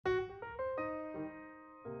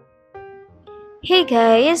Hey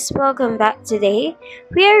guys, welcome back. Today,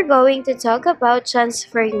 we are going to talk about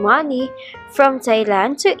transferring money from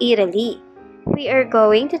Thailand to Italy. We are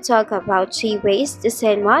going to talk about 3 ways to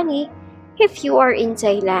send money if you are in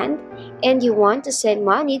Thailand and you want to send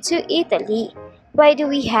money to Italy. Why do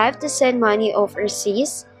we have to send money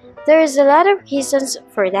overseas? There's a lot of reasons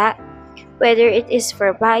for that. Whether it is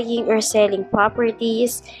for buying or selling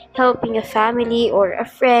properties, helping a family or a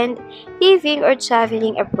friend, living or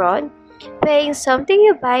traveling abroad, paying something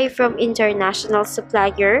you buy from international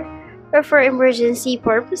supplier, or for emergency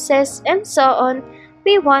purposes, and so on,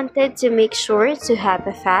 we wanted to make sure to have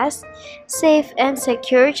a fast, safe, and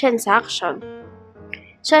secure transaction.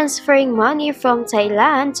 Transferring money from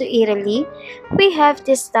Thailand to Italy, we have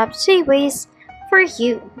these top 3 ways for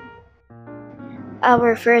you.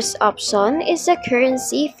 Our first option is the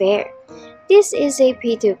currency fair. This is a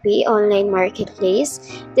P2P online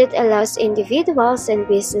marketplace that allows individuals and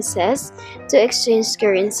businesses to exchange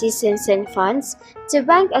currencies and send funds to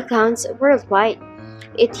bank accounts worldwide.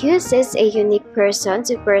 It uses a unique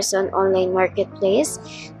person-to-person online marketplace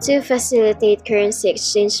to facilitate currency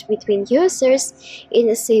exchange between users in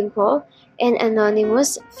a simple and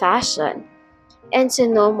anonymous fashion. And to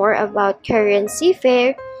know more about currency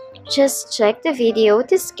fair, just check the video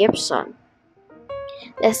description.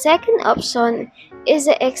 The second option is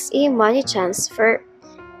the XE Money Transfer.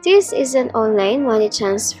 This is an online money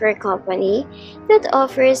transfer company that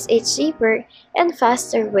offers a cheaper and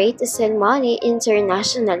faster way to send money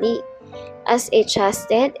internationally. As a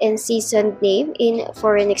trusted and seasoned name in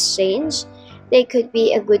foreign exchange, they could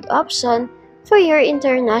be a good option for your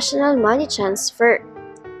international money transfer.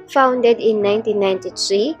 Founded in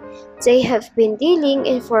 1993, they have been dealing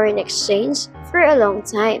in foreign exchange for a long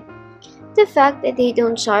time. The fact that they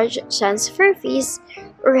don't charge transfer fees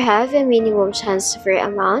or have a minimum transfer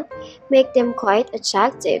amount make them quite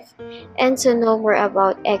attractive. And to know more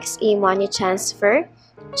about XE Money Transfer,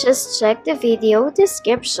 just check the video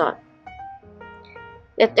description.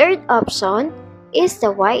 The third option is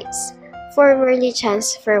the Wise. Formerly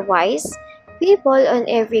TransferWise, people on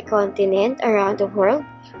every continent around the world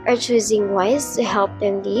are choosing Wise to help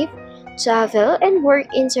them live, travel, and work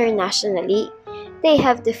internationally. They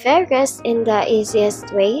have the fairest and the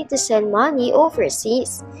easiest way to send money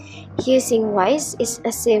overseas. Using Wise is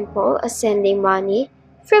as simple as sending money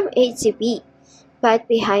from A to B, but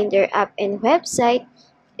behind their app and website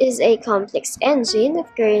is a complex engine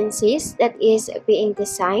of currencies that is being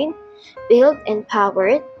designed, built, and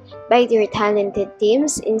powered by their talented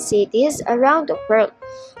teams in cities around the world.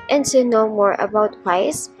 And to know more about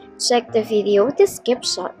Wise, check the video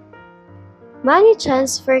description. Money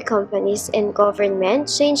transfer companies and government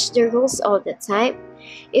change the rules all the time.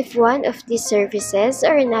 If one of these services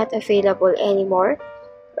are not available anymore,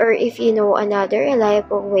 or if you know another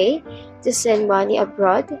reliable way to send money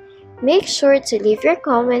abroad, make sure to leave your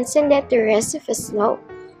comments and let the rest of us know.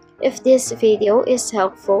 If this video is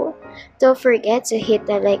helpful, don't forget to hit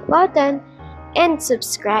the like button and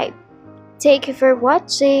subscribe. Thank you for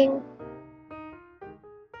watching.